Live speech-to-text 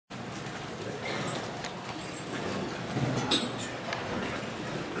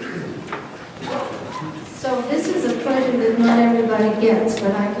pleasure that not everybody gets,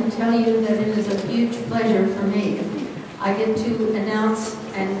 but I can tell you that it is a huge pleasure for me. I get to announce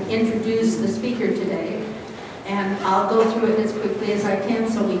and introduce the speaker today, and I'll go through it as quickly as I can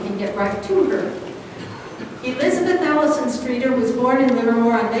so we can get right to her. Elizabeth Allison Streeter was born in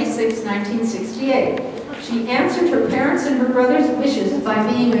Livermore on May 6, 1968. She answered her parents' and her brother's wishes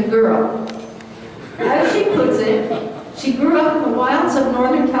by being a girl. As she puts it, she grew up in the wilds of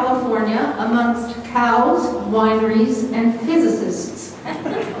Northern California amongst cows, wineries, and physicists,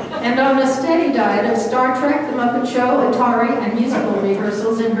 and on a steady diet of Star Trek, The Muppet Show, Atari, and musical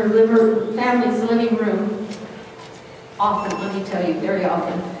rehearsals in her family's living room. Often, let me tell you, very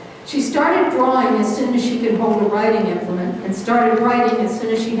often. She started drawing as soon as she could hold a writing implement, and started writing as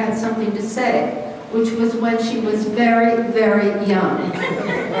soon as she had something to say, which was when she was very, very young.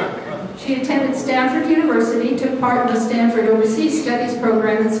 She attended Stanford University, took part in the Stanford Overseas Studies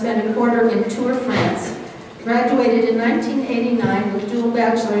program, and spent a quarter in Tours, France. Graduated in 1989 with dual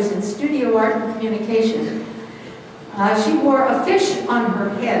bachelors in studio art and communication. She wore a fish on her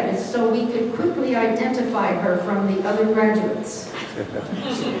head so we could quickly identify her from the other graduates.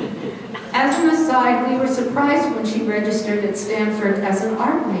 As an aside, we were surprised when she registered at Stanford as an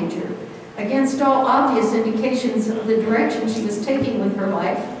art major. Against all obvious indications of the direction she was taking with her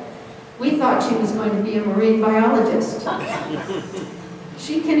life, we thought she was going to be a marine biologist.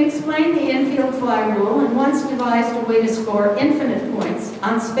 She can explain the infield fly rule and once devised a way to score infinite points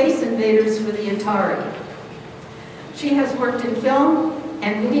on Space Invaders for the Atari. She has worked in film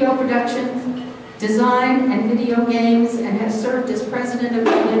and video production, design and video games, and has served as president of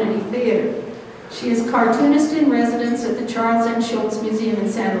Community Theater. She is cartoonist in residence at the Charles M. Schulz Museum in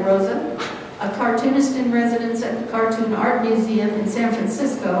Santa Rosa, a cartoonist in residence at the Cartoon Art Museum in San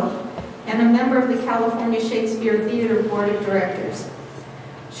Francisco, and a member of the California Shakespeare Theater Board of Directors.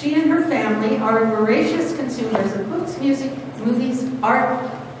 She and her family are voracious consumers of books, music, movies,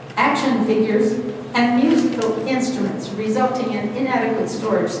 art, action figures, and musical instruments, resulting in inadequate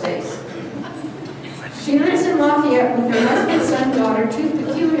storage space. She lives in Lafayette with her husband, son, daughter, two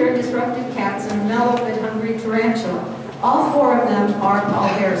peculiar disruptive cats, and a mellow but hungry tarantula. All four of them are Paul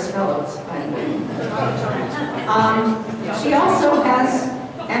Harris Fellows, by the way. She also has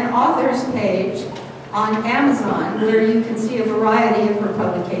an author's page on Amazon where you can see a variety of her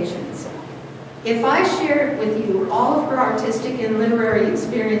publications. If I shared with you all of her artistic and literary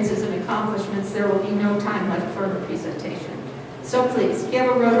experiences and accomplishments, there will be no time left for her presentation. So please, give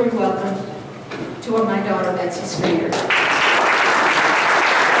a rotary welcome to my daughter, Betsy Streeter.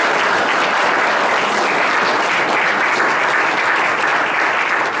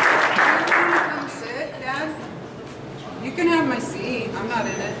 Come sit, Dad. You can have my seat. I'm not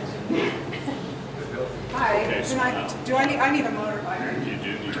in it. Hi. Okay, I need a motorbike. You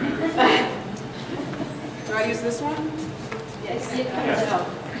do. Do I use this one? Yes, it comes out.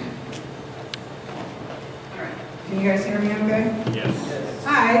 All right. Can you guys hear me okay? Yes.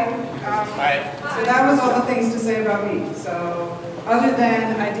 Hi. Hi. So that was all the things to say about me. So other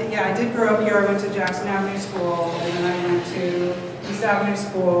than, I did grow up here. I went to Jackson Avenue School, and then I went to East Avenue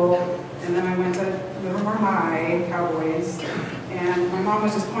School, and then I went to Livermore High, Cowboys. And my mom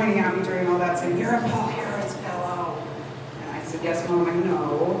was just pointing at me during all that, saying, "You're a Paul Harris Fellow." And I said, "Yes, Mom, I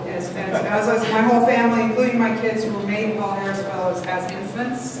know." As was my whole family, including my kids, who were made Paul Harris Fellows as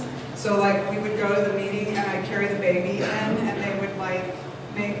infants. So like we would go to the meeting, and I'd carry the baby in, and they would like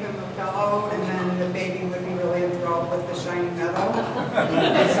make them a fellow, and then the baby would be really enthralled with the shiny medal.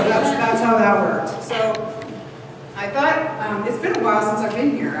 So that's how that worked. So I thought, it's been a while since I've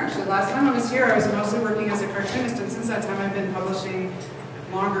been here, actually. Last time I was here, I was mostly working as a cartoonist, and since that time I've been publishing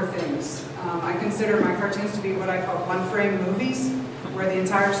longer things. I consider my cartoons to be what I call one-frame movies, where the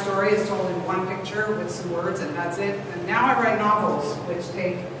entire story is told in one picture with some words, and that's it. And now I write novels, which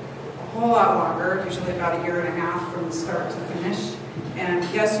take a whole lot longer, usually about a year and a half from start to finish. And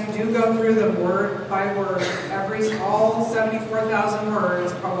yes, you do go through them word by word, all 74,000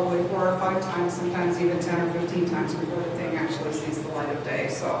 words, probably 4 or 5 times, sometimes even 10 or 15 times before the thing actually sees the light of day.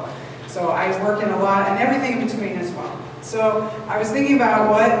 So I work in a lot, and everything in between as well. So I was thinking about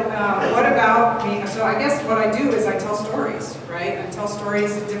what about me. So I guess what I do is I tell stories, right? I tell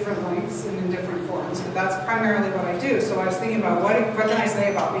stories at different lengths and in different forms, but that's primarily what I do. So I was thinking about what can I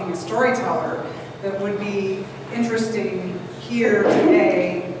say about being a storyteller that would be interesting here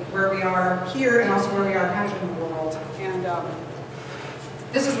today, where we are here, and also where we are kind of in the world. And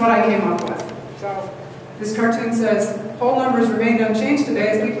this is what I came up with. So this cartoon says, "Poll numbers remained unchanged today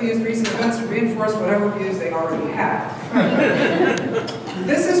as people used recent events to reinforce whatever views they already had."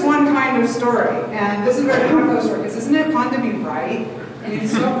 This is one kind of story, and this is a very popular story, because isn't it fun to be right? I mean,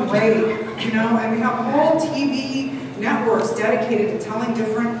 it's so great, you know, and we have whole TV networks dedicated to telling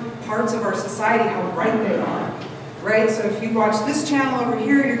different parts of our society how right they are, right? So if you watch this channel over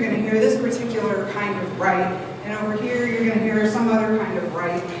here, you're going to hear this particular kind of right, and over here you're going to hear some other kind of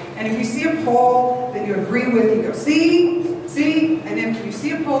right. And if you see a poll that you agree with, you go, see, see, and if you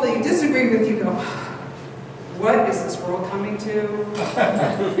see a poll that you disagree with, you go, what is this world coming to?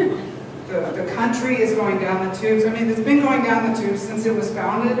 The country is going down the tubes. I mean, it's been going down the tubes since it was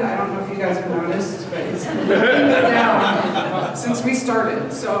founded. I don't know if you guys have noticed, but it's been down since we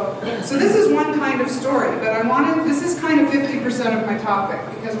started. So this is one kind of story, but this is kind of 50% of my topic,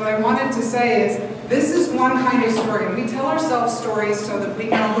 because what I wanted to say is, this is one kind of story. We tell ourselves stories so that we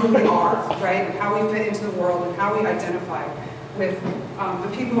know who we are, right? And how we fit into the world and how we identify with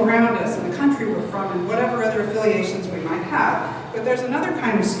the people around us and the country we're from and whatever other affiliations we might have. But there's another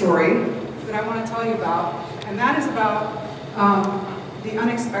kind of story that I want to tell you about, and that is about the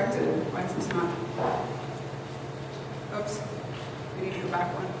unexpected. Why is this not? Oops, we need to go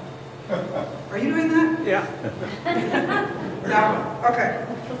back one. Are you doing that? Yeah. That one, okay.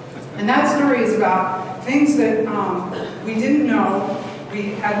 And that story is about things that we didn't know,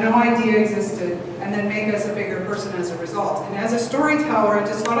 we had no idea existed, and then make us a bigger person as a result. And as a storyteller, I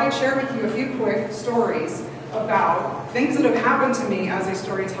just thought I'd share with you a few quick stories about things that have happened to me as a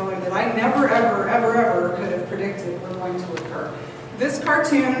storyteller that I never, ever, ever, ever could have predicted were going to occur. This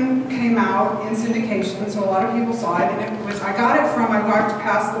cartoon came out in syndication, so a lot of people saw it, and I got it from, I walked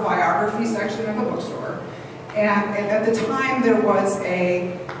past the biography section of a bookstore, and at the time there was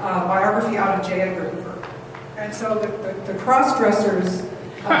a biography out of J. Edgar Hoover. And so the cross-dressers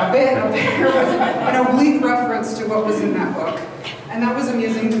bit up there was an oblique reference to what was in that book. And that was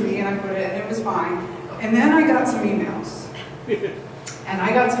amusing to me, and I put it, and it was fine. And then I got some emails.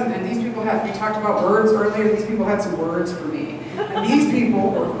 And these people had, we talked about words earlier, these people had some words for me. And these people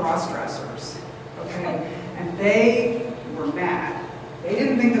were cross-dressers, okay? And they were mad. They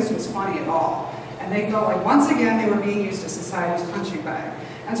didn't think this was funny at all. And they felt like, once again, they were being used as society's punching bag.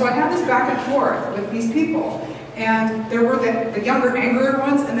 And so I had this back and forth with these people. And there were the younger, angrier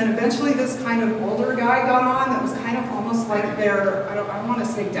ones, and then eventually this kind of older guy got on that was kind of almost like their, I don't want to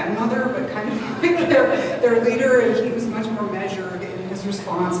say den mother, but kind of like their leader, and he was much more measured in his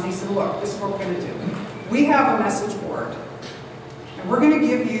response. And he said, look, this is what we're going to do. We have a message board, and we're going to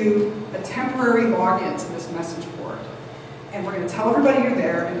give you a temporary login to this message board. And we're going to tell everybody you're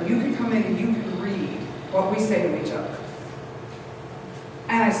there, and you can come in and you can read what we say to each other.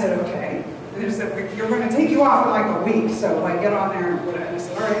 And I said, okay. And they said, you're going to take you off in like a week, so like get on there and whatever. And I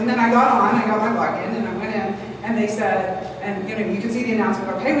said, all right. And then I got on, I got my login, and I went in, and they said, and you know, you could see the announcement,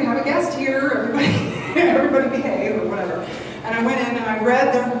 okay, we have a guest here, everybody behave, or whatever. And I went in and I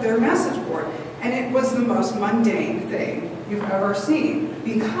read their message board, and it was the most mundane thing you've ever seen,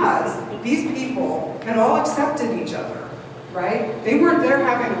 because these people had all accepted each other, right? They weren't there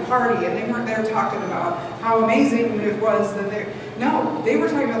having a party, and they weren't there talking about how amazing it was that no, they were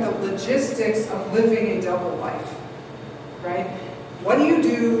talking about the logistics of living a double life, right? What do you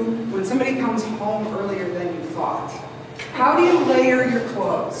do when somebody comes home earlier than you thought? How do you layer your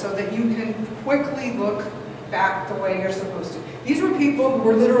clothes so that you can quickly look back the way you're supposed to? These were people who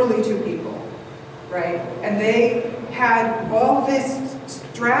were literally two people, right? And they had all this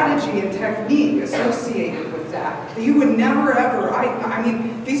strategy and technique associated with that you would never ever, I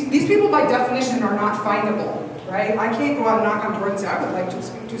mean, these people by definition are not findable. Right? I can't go out and knock on doors and say, I would like to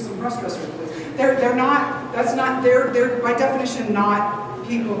speak to some cross-dressers, please. They're not, they're by definition not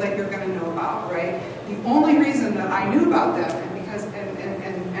people that you're going to know about, right? The only reason that I knew about them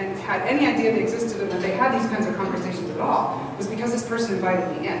and had any idea they existed and that they had these kinds of conversations at all was because this person invited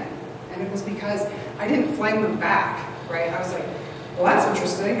me in. And it was because I didn't flame them back, right? I was like, well, that's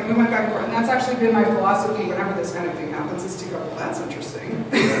interesting. And we went back and forth. And that's actually been my philosophy whenever this kind of thing happens, is to go, well, that's interesting.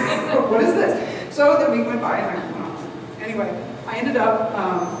 What is this? So then we went by and I went on. Anyway, I ended up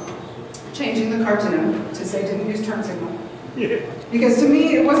changing the cartoon to say didn't use turn signal. Yeah. Because to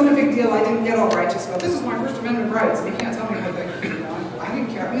me, it wasn't a big deal. I didn't get all righteous about this is my First Amendment rights, and you can't tell me what they, you know, I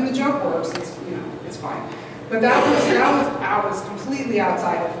didn't care. I mean, the joke works. It's, you know, it's fine. But that was completely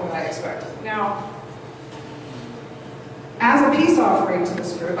outside of what I expected. Now, as a peace offering to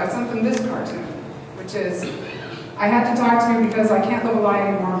this group, I sent them this cartoon, which is, I had to talk to you because I can't live a lie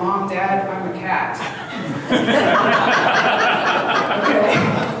anymore. Mom, Dad, I'm a cat. Okay.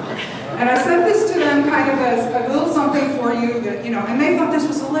 And I sent this to them kind of as a little something for you that, you know, and they thought this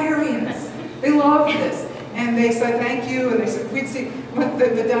was hilarious. They loved this. And they said thank you, and they said, if we'd seen,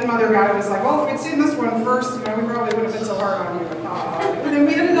 the den mother guy was like, well, if we'd seen this one first, you know, we probably wouldn't have been so hard on you. And then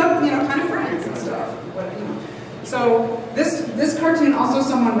we ended up, you know, kind of friends and stuff. But, you know. So this cartoon also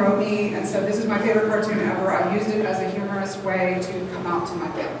someone wrote me and said, this is my favorite cartoon ever. I used it as a humorous way to come out to my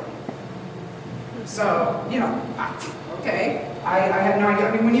family. So, you know, okay, I had no idea.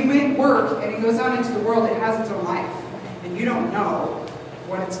 I mean, when you make work and it goes out into the world, it has its own life. And you don't know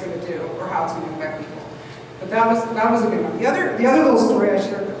what it's going to do or how it's going to affect people. But that was a good one. The other little story I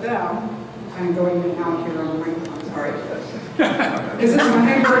shared with them, kind of going in and out here on the microphone, sorry. Is this my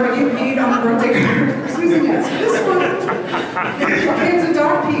neighbor that you meet on the birthday card? Excuse me, yes. This one, okay, it's a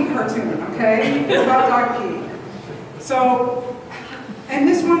Dog Pee cartoon, okay? It's about Dog Pee. So, and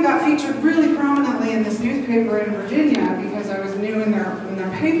this one got featured really prominently in this newspaper in Virginia because I was new in their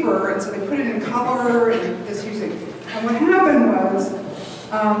paper, and so they put it in color and this using. And what happened was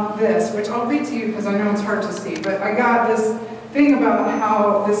this, which I'll read to you because I know it's hard to see, but I got this thing about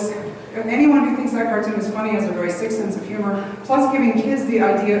how anyone who thinks that cartoon is funny has a very sick sense of humor, plus giving kids the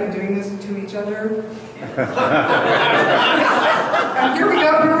idea of doing this to each other. And here we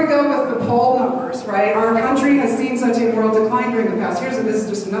go with the poll numbers, right? Our country has seen such a world decline during the past years, and this is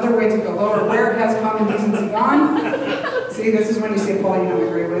just another way to go lower. Where has common decency gone? See, this is when you see a poll you don't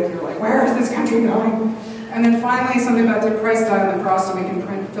agree with, you're like, where is this country going? And then finally, something about did Christ die on the cross so we can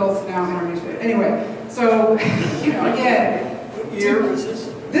print filth now in our newspaper. Anyway, so, you know, again. What year was this?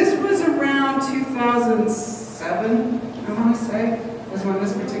 This was around 2007, I want to say, was when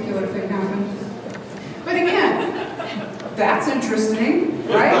this particular thing happened. But again, that's interesting,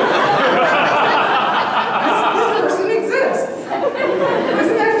 right? This person exists.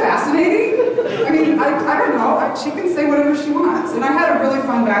 Isn't that fascinating? I mean, I don't know, she can say whatever she wants. And I had a really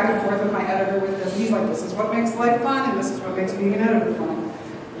fun back and forth with my editor with this. He's like, this is what makes life fun, and this is what makes being an editor fun.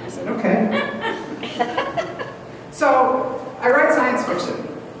 I said, okay. So, I write science fiction.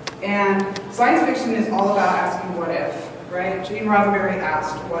 And science fiction is all about asking what if, right? Gene Roddenberry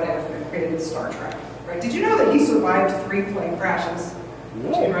asked what if and created Star Trek, right? Did you know that he survived 3 plane crashes?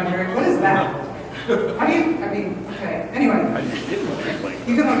 Gene Roddenberry, what is that? I mean, okay, anyway.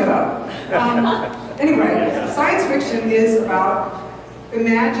 You can look it up. Anyway, science fiction is about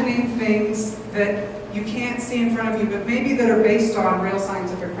imagining things that you can't see in front of you, but maybe that are based on real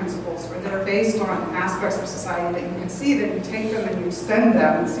scientific principles, or that are based on aspects of society that you can see, that you take them and you extend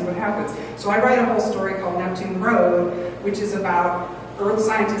them and see what happens. So I write a whole story called Neptune Road, which is about Earth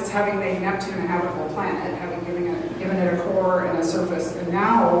scientists having made Neptune a habitable planet, having given it a core and a surface, and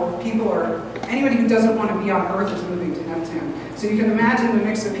now anybody who doesn't want to be on Earth is moving to Neptune. So you can imagine the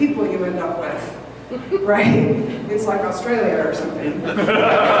mix of people you end up with. Right? It's like Australia or something.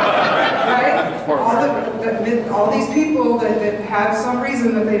 Right? All these people that have some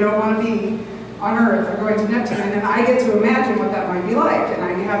reason that they don't want to be on Earth are going to Neptune, and then I get to imagine what that might be like, and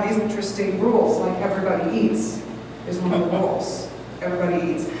I have these interesting rules, like everybody eats is one of the rules.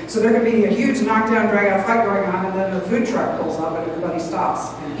 Everybody eats. So there could be a huge knockdown, drag-out fight going on, and then the food truck pulls up and everybody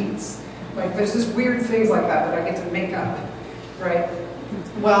stops and eats. Like, there's just weird things like that I get to make up, right?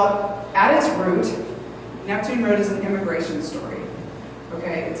 Well, at its root, Neptune Road is an immigration story.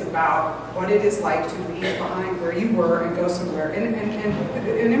 Okay, it's about what it is like to leave behind where you were and go somewhere. And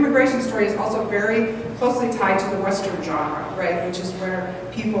an immigration story is also very closely tied to the Western genre, right? Which is where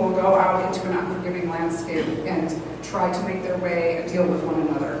people go out into an unforgiving landscape and try to make their way and deal with one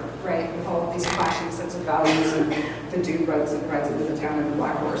another, right? With all of these clashing sets of values, and the dude rides into the town in a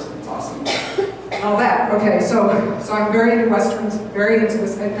black horse, and it's awesome. And all that. Okay, so I'm very into Westerns, very into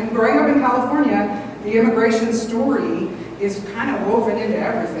this. And growing up in California, the immigration story is kind of woven into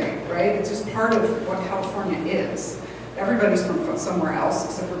everything, right? It's just part of what California is. Everybody's from somewhere else,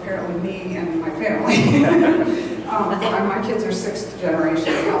 except for apparently me and my family. My kids are 6th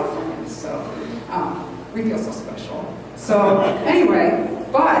generation Californians, so we feel so special. So anyway,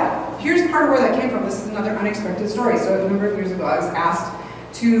 but here's part of where that came from. This is another unexpected story. So a number of years ago, I was asked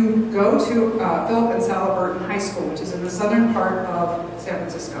to go to Philip and Sally Burton High School, which is in the southern part of San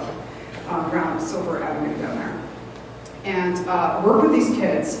Francisco, around Silver Avenue down there, and work with these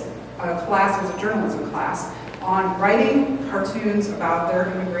kids. Class was a journalism class on writing cartoons about their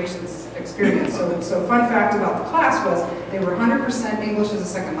immigration experience. So fun fact about the class was they were 100% English as a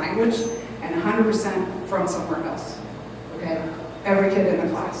second language and 100% from somewhere else. Okay, every kid in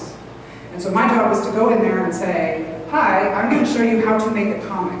the class. And so my job was to go in there and say, hi, I'm going to show you how to make a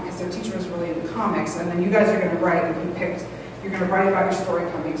comic, because their teacher was really into comics, and then you guys are going to write and be picked. You're going to write about your story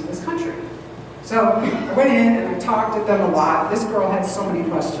coming to this country. So I went in and I talked to them a lot. This girl had so many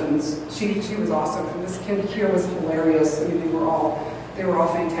questions. She was awesome, and this kid here was hilarious. I mean, they were all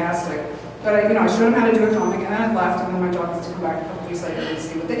fantastic. But I showed them how to do a comic, and then I left, and then my job was to come back a couple weeks later and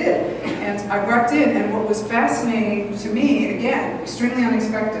see what they did. And I walked in, and what was fascinating to me, again, extremely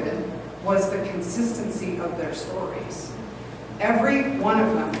unexpected, was the consistency of their stories. every one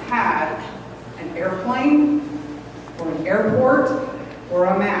of them had an airplane or an airport or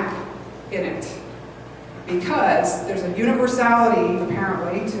a map in it. Because there's a universality,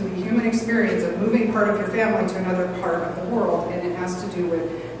 apparently, to the human experience of moving part of your family to another part of the world, and it has to do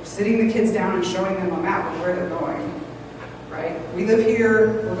with sitting the kids down and showing them a map of where they're going, right? We live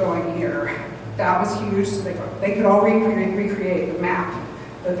here, we're going here. That was huge, so they could all recreate the map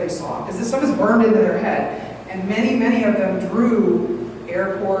that they saw, because this stuff is burned into their head. And many, many of them drew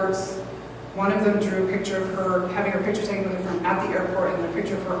airports. One of them drew a picture of her, having her picture taken with her friend at the airport, and a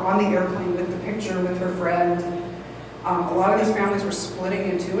picture of her on the airplane with the picture with her friend. A lot of these families were splitting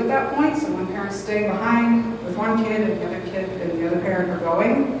in two at that point, so one parent's staying behind with one kid and the other parent are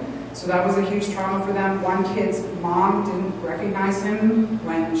going. So that was a huge trauma for them. One kid's mom didn't recognize him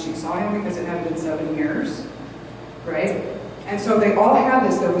when she saw him because it had been 7 years, right? And so they all had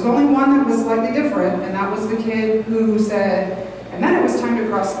this. There was only one that was slightly different, and that was the kid who said, and then it was time to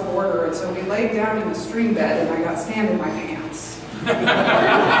cross the border, and so we laid down in the stream bed, and I got sand in my pants.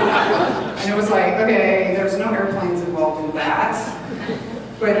 And it was like, okay, there's no airplanes involved in that.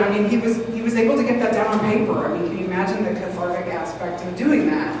 But I mean, he was able to get that down on paper. I mean, can you imagine the cathartic aspect of doing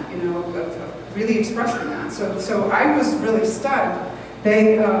that, you know, of really expressing that? So I was really stunned.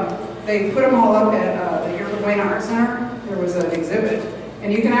 They put them all up at the Uruguay Art Center. There was an exhibit,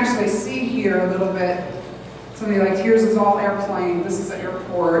 and you can actually see here a little bit. Something like, here's is all airplane, this is the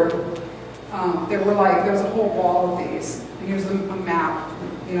airport. There was a whole wall of these. And here's a map,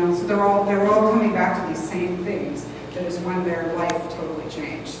 you know, so they're all coming back to these same things. That is when their life totally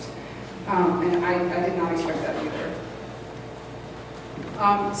changed. And I did not expect that either.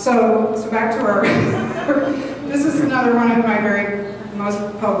 So back to our, this is another one of my very most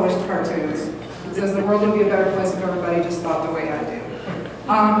published cartoons. It says the world would be a better place if everybody just thought the way I do.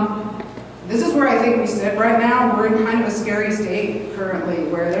 This is where I think we sit right now. We're in kind of a scary state currently,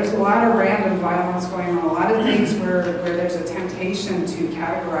 where there's a lot of random violence going on, a lot of things where there's a temptation to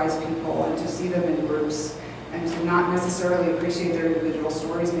categorize people and to see them in groups and to not necessarily appreciate their individual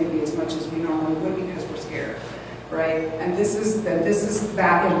stories maybe as much as we normally would because we're scared, right? And this is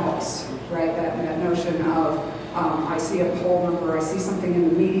that impulse, right? That notion of I see a poll number, I see something in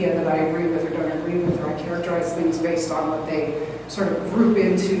the media that I agree with or don't agree with, or I characterize things based on what they sort of group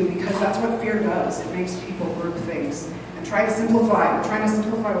into, because that's what fear does. It makes people group things and try to simplify. We're trying to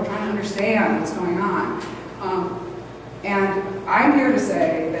understand what's going on. And I'm here to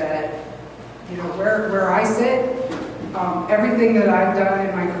say that, you know, where I sit, everything that I've done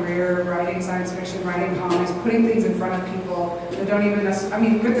in my career, writing science fiction, writing comics, putting things in front of people that don't even necessarily, I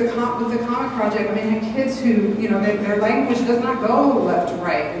mean, with the comic project, I mean, I had kids who, you know, their language does not go left to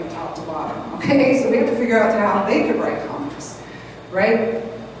right and top to bottom, okay? So we have to figure out how they could write comics, right?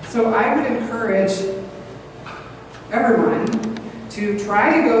 So I would encourage everyone to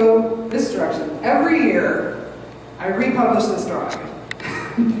try to go this direction. Every year, I republish this drawing.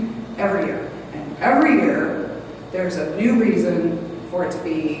 Every year. And every year, there's a new reason for it to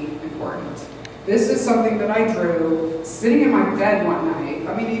be important. This is something that I drew sitting in my bed one night.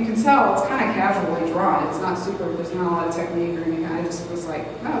 I mean, you can tell it's kind of casually drawn. It's not super, there's not a lot of technique or anything. I just was like,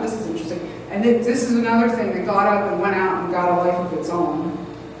 oh, this is interesting. And this is another thing that got up and went out and got a life of its own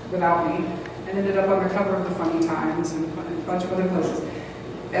without me, and ended up on the cover of the Funny Times and a bunch of other places.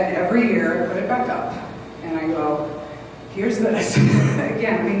 And every year, I put it back up. And I go, here's this.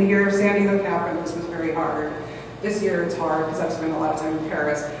 Again, I mean, the year of Sandy Hook happened, this was very hard. This year it's hard because I've spent a lot of time in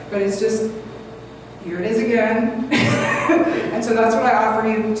Paris. But it's just, here it is again. And so that's what I offer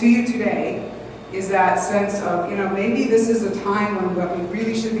to you today, is that sense of, you know, maybe this is a time when what we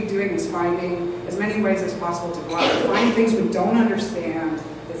really should be doing is finding as many ways as possible to go out and find things we don't understand,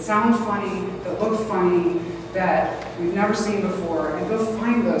 that sound funny, that look funny, that we've never seen before, and go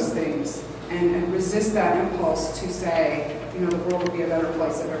find those things and resist that impulse to say, you know, the world would be a better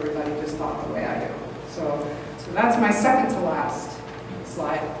place if everybody just thought the way I do. So that's my second to last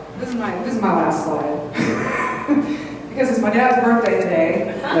slide. This is my last slide. Because it's my dad's birthday today.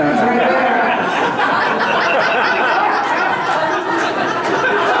 It's right there.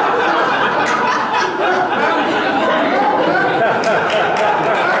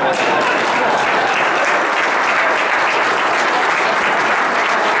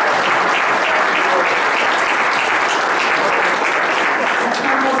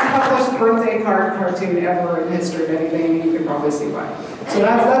 Birthday cartoon ever in history of anything, and you can probably see why. So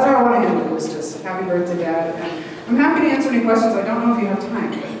that's how I want to end it, was just happy birthday, Dad. And I'm happy to answer any questions. I don't know if you have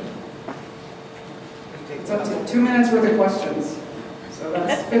time. It's up to 2 minutes worth of questions. So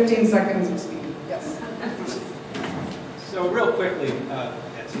that's 15 seconds of speed. Yes. So real quickly,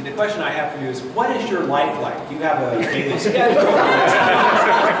 Betsy, See, the question I have for you is, what is your life like? Do you have a daily schedule?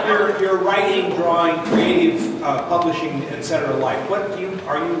 Your writing, drawing, creative, publishing, etc. life. What do you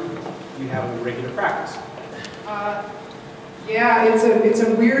have a regular practice? Yeah, it's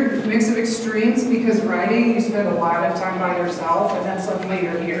a weird mix of extremes because writing, you spend a lot of time by yourself and then suddenly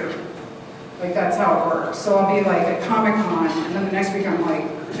you're here. Like that's how it works. So I'll be like at Comic-Con and then the next week I'm like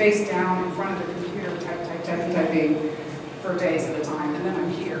face down in front of the computer typing for days at a time and then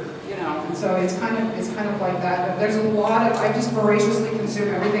I'm here, you know. And so it's kind of like that. But there's a lot of, I just voraciously consume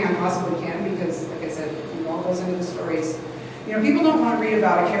everything I possibly can because like I said, it all goes into the stories. You know, people don't want to read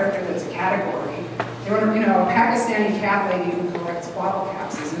about a character that's a category. They want to, you know, a Pakistani cat lady who collects bottle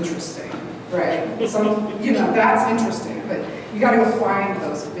caps is interesting, right? So, you know, that's interesting, but you got to go find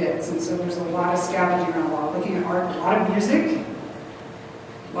those bits, and so there's a lot of scavenging around, a lot of looking at art, a lot of music,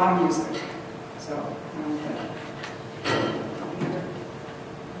 So,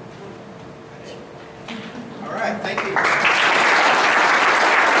 All right, thank you.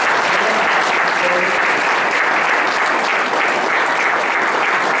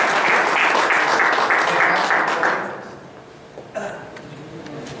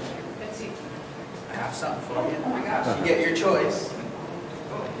 Betsy. I have something for you. Oh my gosh. You get your choice.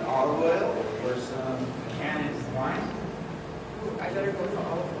 Olive oil or some canned wine. I better go for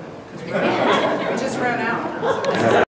olive oil. We just ran out.